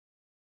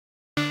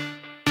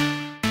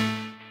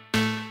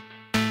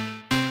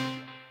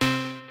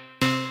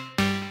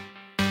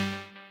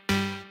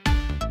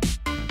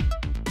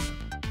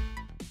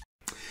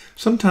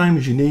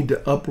Sometimes you need to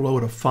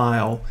upload a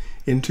file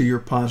into your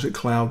POSIT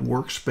Cloud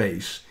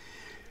workspace.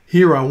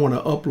 Here I want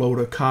to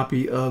upload a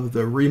copy of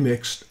the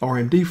remixed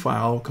RMD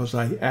file because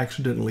I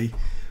accidentally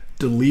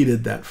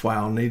deleted that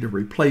file and need to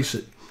replace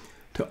it.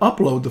 To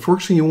upload, the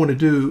first thing you want to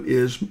do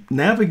is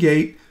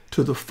navigate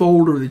to the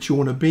folder that you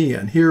want to be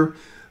in. Here,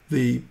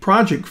 the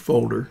project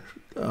folder,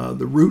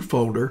 the root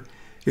folder,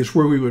 is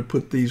where we would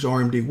put these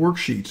RMD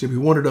worksheets. If we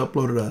wanted to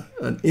upload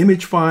an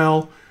image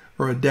file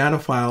or a data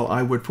file,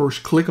 I would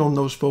first click on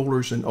those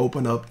folders and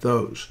open up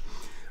those.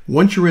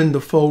 Once you're in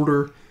the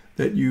folder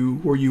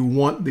where you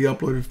want the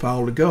uploaded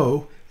file to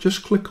go,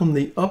 just click on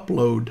the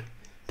Upload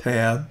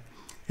tab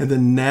and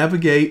then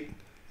navigate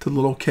to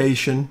the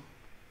location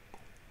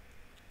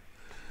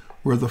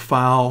where the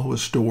file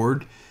was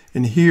stored.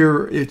 And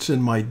here it's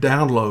in my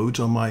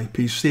downloads on my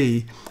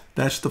PC.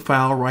 That's the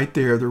file right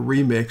there, the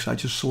remix. I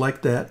just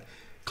select that,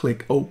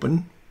 click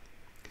Open,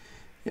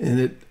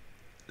 and it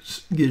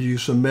gives you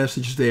some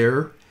message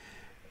there,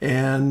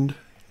 and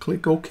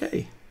click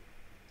OK.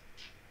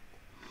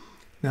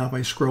 Now if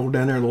I scroll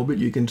down there a little bit,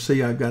 you can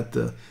see I've got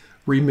the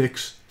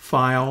remix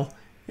file,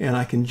 and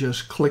I can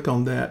just click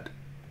on that,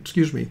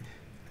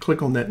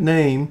 click on that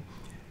name,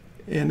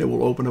 and it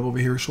will open up over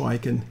here so I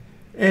can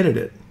edit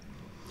it.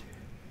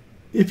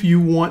 If you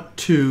want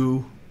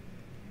to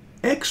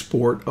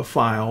export a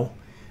file,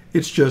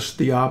 it's just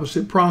the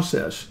opposite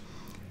process.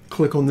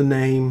 Click on the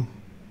name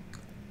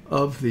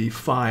of the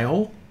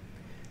file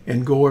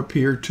and go up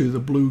here to the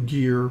blue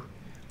gear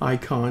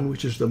icon,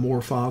 which is the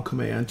More File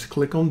commands.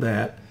 Click on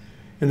that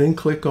and then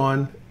click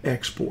on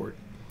Export.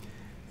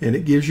 And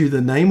it gives you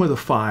the name of the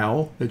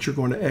file that you're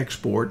going to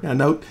export. Now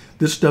note,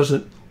 this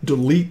doesn't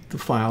delete the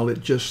file,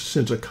 it just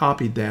sends a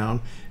copy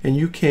down, and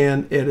you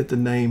can edit the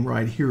name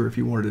right here if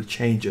you wanted to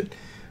change it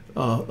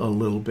a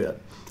little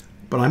bit.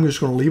 But I'm just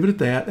going to leave it at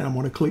that, and I'm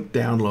going to click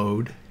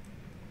Download.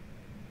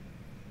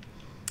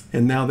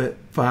 And now that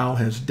file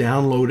has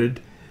downloaded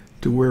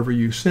to wherever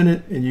you sent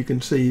it, and you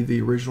can see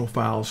the original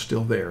file is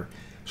still there.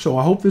 So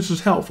I hope this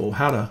is helpful,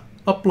 how to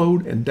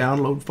upload and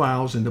download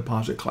files into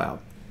POSIT Cloud.